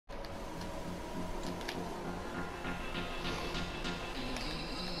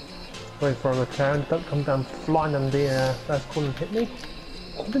Wait for a return. Don't come down flying on the first corner and hit me.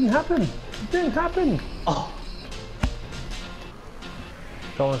 It didn't happen. It didn't happen. Oh,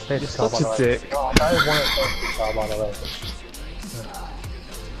 Don't want to stay you're the car, such by a the way. dick. Oh, I don't want to stay the car, by the way.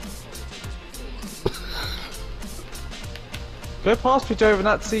 Go past me, Joe, and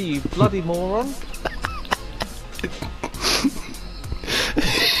that's see you bloody moron.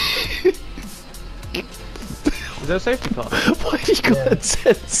 Is there a safety car? Why you got a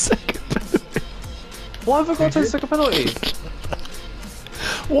 10-second penalty? Why have I got a 10-second penalty?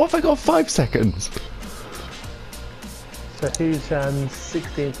 What have I got 5 seconds? So who's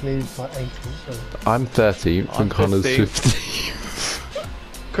 16th and who's like 18th? I'm 13th I'm and Connor's 15th.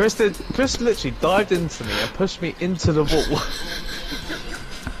 15th. Chris literally dived into me and pushed me into the wall.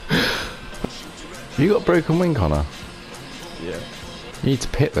 You got a broken wing, Connor? Yeah, You need to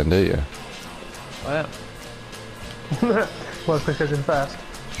pit then, do you? I am. Well, Chris goes in first.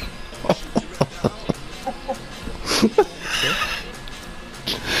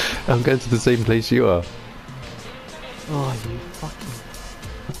 I'm going to the same place you are. Oh, you fucking...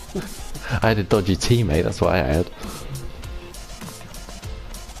 I had a dodgy teammate, that's what I had.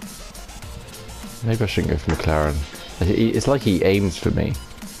 Maybe I shouldn't go for McLaren. It's like he aims for me.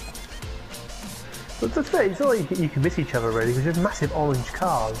 But that's fair. It's not like you can miss each other really because you have massive orange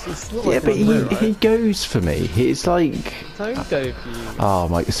cars. It's not Yeah, like but blue, right? he goes for me. It's like... Don't go for you. Oh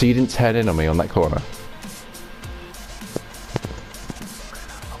my... So you didn't turn in on me on that corner?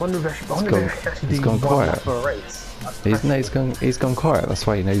 I wonder if I actually he's do gone one quiet. lap for a race. He's gone quiet, that's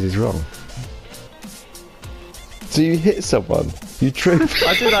why he knows he's wrong. So you hit someone, you trip.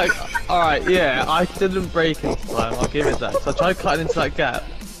 I did like... Alright, yeah, I didn't brake in time, I'll give it that. So I tried cutting into that gap.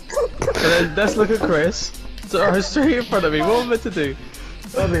 And then let's look at Chris. So straight in front of me, what am I meant to do?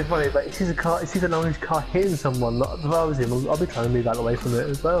 That'd be funny, but he sees an orange car hitting someone. If I was him, I'll be trying to move out of the way from it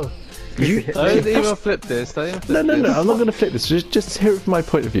as well. Don't even flip this, don't even flip No, this. I'm not going to flip this. Just hear it from my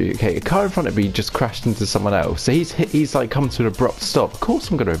point of view. Okay, a car in front of me just crashed into someone else. So he's like come to an abrupt stop. Of course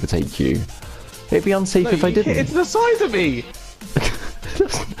I'm going to overtake you. It'd be unsafe No, if I you hit didn't. into the side of me!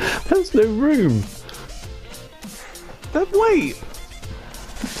 There's no room. Then wait!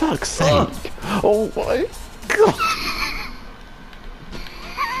 For fuck's sake. Oh my god.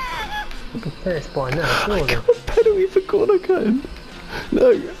 You can finish by now, I surely. got a penalty for corner cutting.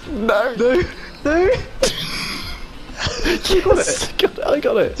 No. No! You got it! I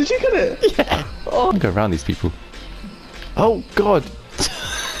got it. Did you get it? Yeah. Oh. I'm going around these people. Oh god.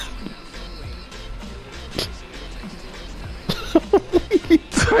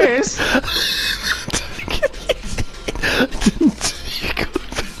 Chris!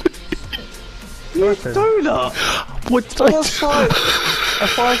 You donut! What did I That's do? fine. A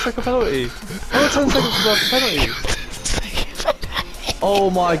 5-second penalty. Oh, 10 seconds is a penalty. Oh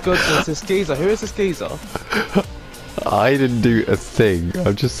my goodness, this geezer. Who is this geezer? I didn't do a thing.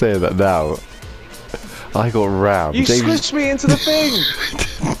 I'm just saying that now. I got rammed. You squished me into the thing!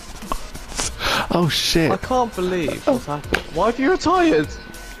 Oh shit. I can't believe what's happened. Why have you retired?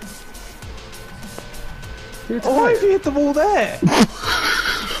 You're Why have you hit the wall there?